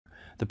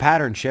The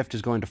pattern shift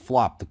is going to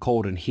flop the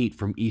cold and heat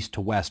from east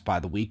to west by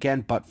the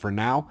weekend, but for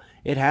now,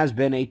 it has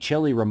been a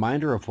chilly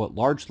reminder of what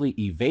largely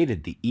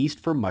evaded the east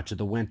for much of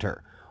the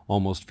winter.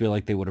 Almost feel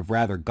like they would have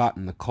rather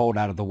gotten the cold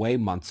out of the way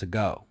months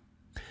ago.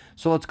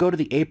 So let's go to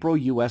the April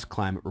U.S.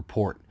 climate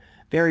report.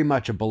 Very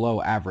much a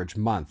below average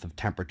month of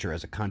temperature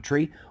as a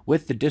country,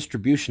 with the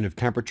distribution of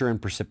temperature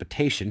and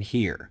precipitation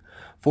here.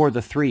 For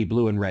the three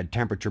blue and red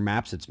temperature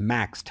maps, it's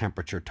max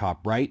temperature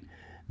top right,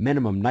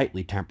 minimum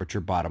nightly temperature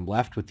bottom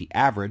left, with the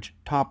average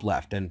top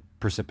left, and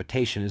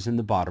precipitation is in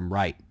the bottom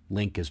right.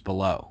 Link is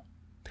below.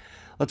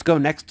 Let's go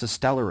next to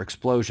stellar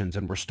explosions,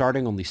 and we're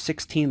starting only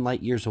 16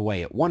 light years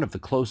away at one of the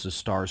closest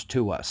stars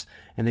to us,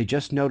 and they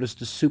just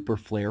noticed a super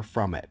flare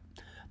from it.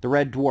 The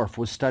red dwarf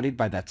was studied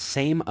by that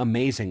same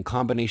amazing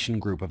combination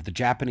group of the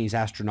Japanese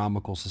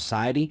Astronomical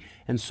Society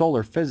and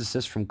solar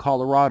physicists from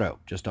Colorado,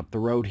 just up the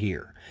road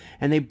here,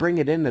 and they bring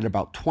it in at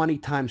about 20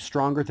 times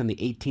stronger than the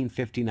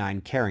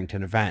 1859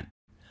 Carrington event.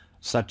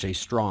 Such a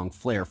strong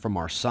flare from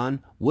our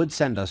sun would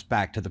send us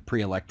back to the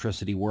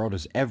pre-electricity world,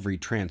 as every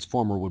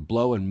transformer would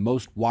blow and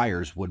most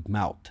wires would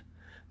melt.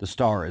 The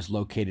star is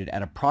located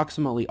at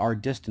approximately our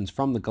distance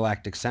from the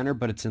galactic center,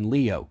 but it's in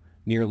Leo,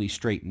 nearly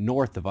straight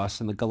north of us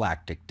in the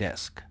galactic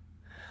disk.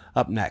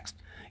 Up next,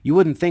 you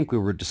wouldn't think we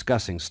were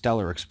discussing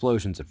stellar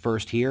explosions at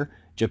first here.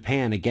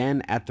 Japan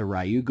again at the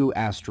Ryugu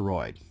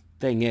asteroid.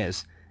 Thing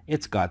is,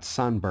 it's got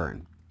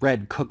sunburn.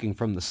 Red cooking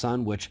from the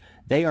sun, which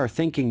they are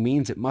thinking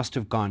means it must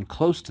have gone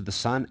close to the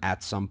sun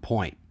at some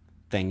point.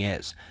 Thing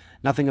is,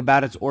 nothing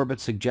about its orbit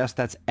suggests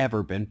that's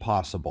ever been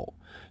possible.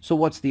 So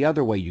what's the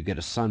other way you get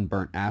a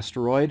sunburnt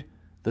asteroid?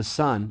 The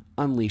sun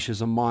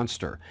unleashes a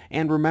monster.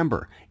 And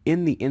remember,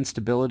 in the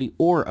instability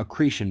or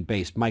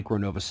accretion-based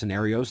micronova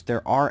scenarios,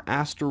 there are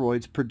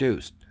asteroids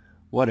produced.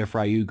 What if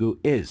Ryugu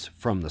is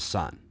from the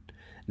sun?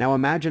 Now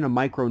imagine a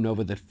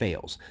micronova that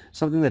fails,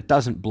 something that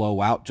doesn't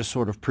blow out, just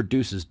sort of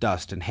produces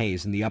dust and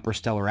haze in the upper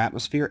stellar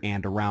atmosphere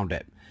and around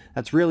it.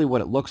 That's really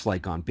what it looks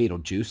like on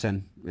Betelgeuse,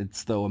 and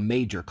it's though a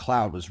major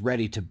cloud was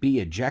ready to be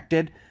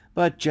ejected,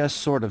 but just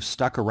sort of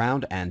stuck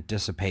around and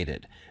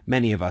dissipated.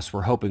 Many of us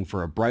were hoping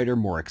for a brighter,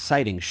 more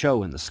exciting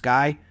show in the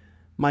sky,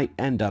 might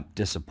end up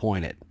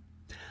disappointed.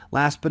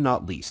 Last but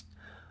not least,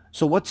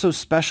 so what's so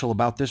special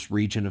about this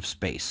region of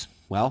space?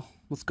 Well,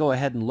 let's go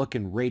ahead and look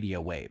in radio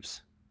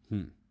waves.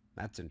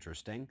 That's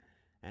interesting.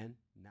 And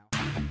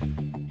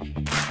now